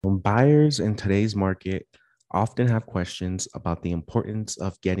Buyers in today's market often have questions about the importance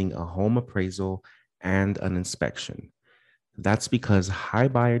of getting a home appraisal and an inspection. That's because high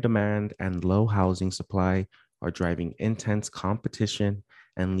buyer demand and low housing supply are driving intense competition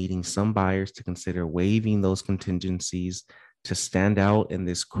and leading some buyers to consider waiving those contingencies to stand out in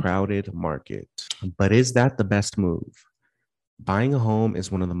this crowded market. But is that the best move? Buying a home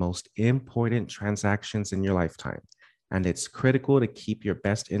is one of the most important transactions in your lifetime, and it's critical to keep your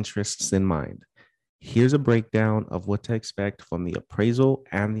best interests in mind. Here's a breakdown of what to expect from the appraisal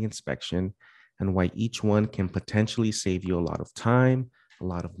and the inspection, and why each one can potentially save you a lot of time, a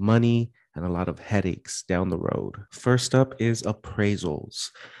lot of money, and a lot of headaches down the road. First up is appraisals.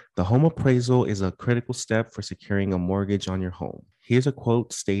 The home appraisal is a critical step for securing a mortgage on your home. Here's a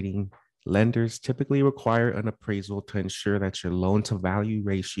quote stating, lenders typically require an appraisal to ensure that your loan to value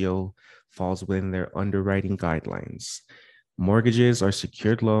ratio falls within their underwriting guidelines. Mortgages are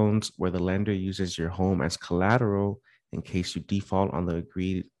secured loans where the lender uses your home as collateral in case you default on the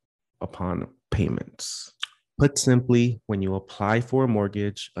agreed upon payments. Put simply, when you apply for a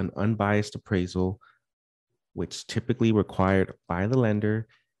mortgage, an unbiased appraisal, which typically required by the lender,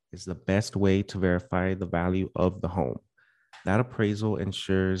 is the best way to verify the value of the home. That appraisal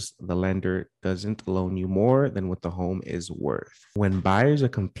ensures the lender doesn't loan you more than what the home is worth. When buyers are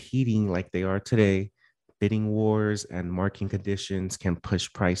competing like they are today, bidding wars and market conditions can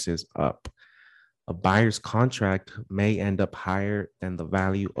push prices up. A buyer's contract may end up higher than the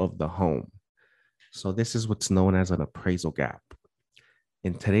value of the home. So, this is what's known as an appraisal gap.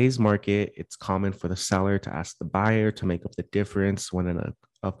 In today's market, it's common for the seller to ask the buyer to make up the difference when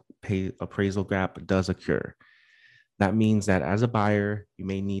appraisal gap does occur. That means that as a buyer, you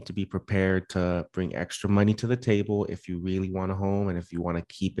may need to be prepared to bring extra money to the table if you really want a home and if you want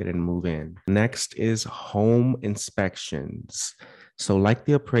to keep it and move in. Next is home inspections. So, like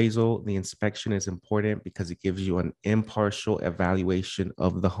the appraisal, the inspection is important because it gives you an impartial evaluation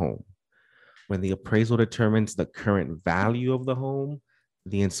of the home. When the appraisal determines the current value of the home,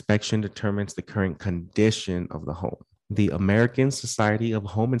 the inspection determines the current condition of the home. The American Society of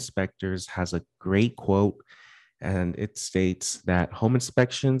Home Inspectors has a great quote, and it states that home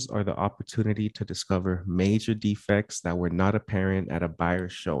inspections are the opportunity to discover major defects that were not apparent at a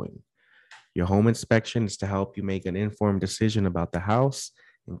buyer's showing. Your home inspection is to help you make an informed decision about the house,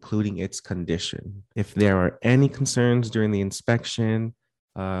 including its condition. If there are any concerns during the inspection,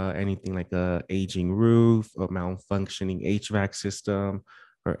 anything like a aging roof, a malfunctioning HVAC system,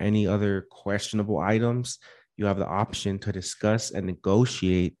 or any other questionable items, you have the option to discuss and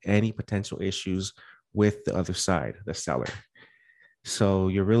negotiate any potential issues with the other side, the seller. So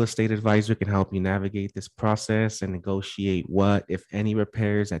your real estate advisor can help you navigate this process and negotiate what, if any,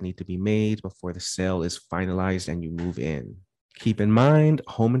 repairs that need to be made before the sale is finalized and you move in. Keep in mind,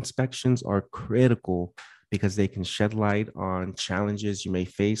 home inspections are critical because they can shed light on challenges you may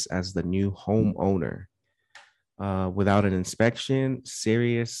face as the new homeowner. Without an inspection,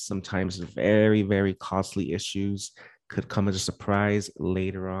 serious, sometimes very, very costly issues could come as a surprise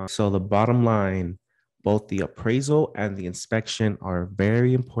later on. So, the bottom line, both the appraisal and the inspection are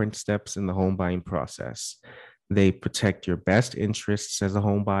very important steps in the home buying process. They protect your best interests as a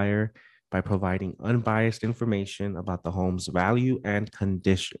home buyer by providing unbiased information about the home's value and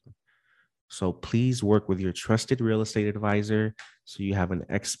condition. So please work with your trusted real estate advisor so you have an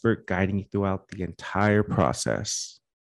expert guiding you throughout the entire process.